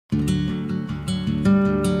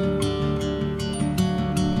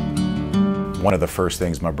One of the first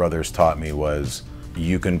things my brothers taught me was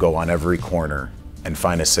you can go on every corner and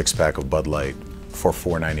find a six-pack of Bud Light for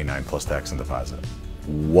 $4.99 plus tax and deposit.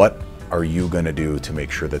 What are you gonna do to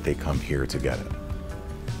make sure that they come here to get it?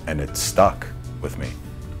 And it stuck with me.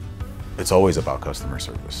 It's always about customer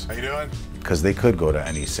service. How you doing? Because they could go to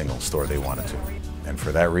any single store they wanted to. And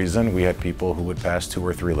for that reason, we had people who would pass 2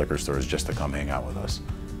 or 3 liquor stores just to come hang out with us.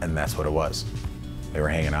 And that's what it was. They were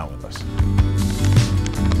hanging out with us.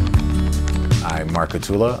 I'm Mark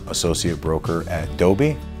Kattula, associate broker at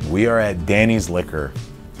DOBI. We are at Danny's Liquor.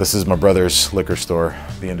 This is my brother's liquor store,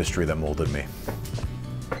 the industry that molded me.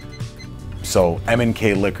 So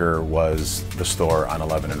M&K Liquor was the store on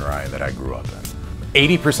 11 and Rye that I grew up in.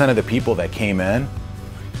 80% of the people that came in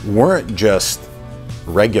weren't just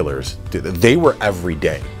regulars. They were every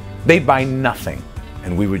day. They'd buy nothing.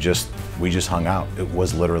 And we just hung out. It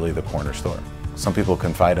was literally the corner store. Some people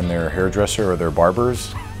confide in their hairdresser or their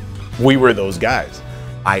barbers. We were those guys.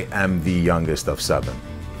 I am the youngest of 7.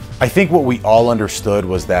 I think what we all understood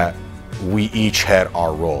was that we each had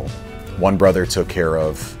our role. One brother took care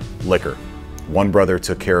of liquor. One brother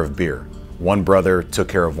took care of beer. One brother took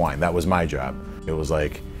care of wine. That was my job. It was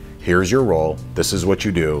like, here's your role, this is what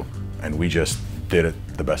you do, and we just did it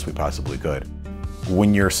the best we possibly could.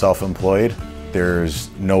 When you're self-employed, there's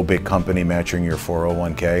no big company matching your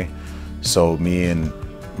 401k. So me and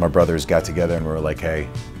my brothers got together and we were like, hey,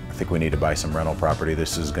 I think we need to buy some rental property.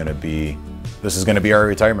 This is gonna be our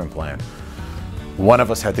retirement plan. One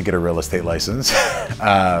of us had to get a real estate license.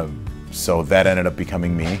 So that ended up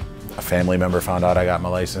becoming me. A family member found out I got my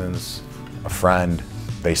license, a friend,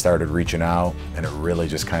 they started reaching out, and it really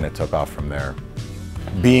just kind of took off from there.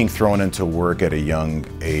 Being thrown into work at a young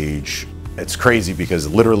age, it's crazy because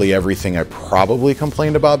literally everything I probably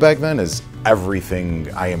complained about back then is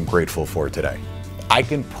everything I am grateful for today. I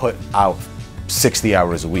can put out 60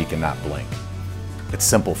 hours a week and not blink. It's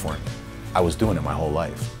simple for me. I was doing it my whole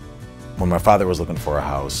life. When my father was looking for a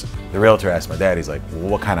house, the realtor asked my dad, he's like, well,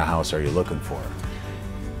 what kind of house are you looking for?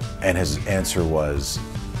 And his answer was,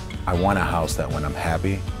 I want a house that when I'm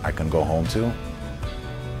happy, I can go home to,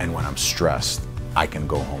 and when I'm stressed, I can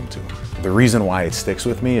go home to. The reason why it sticks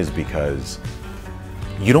with me is because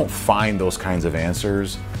you don't find those kinds of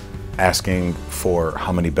answers asking for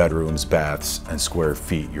how many bedrooms, baths, and square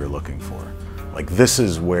feet you're looking for. Like, this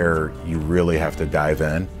is where you really have to dive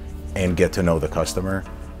in and get to know the customer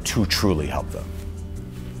to truly help them.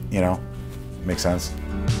 You know, make sense?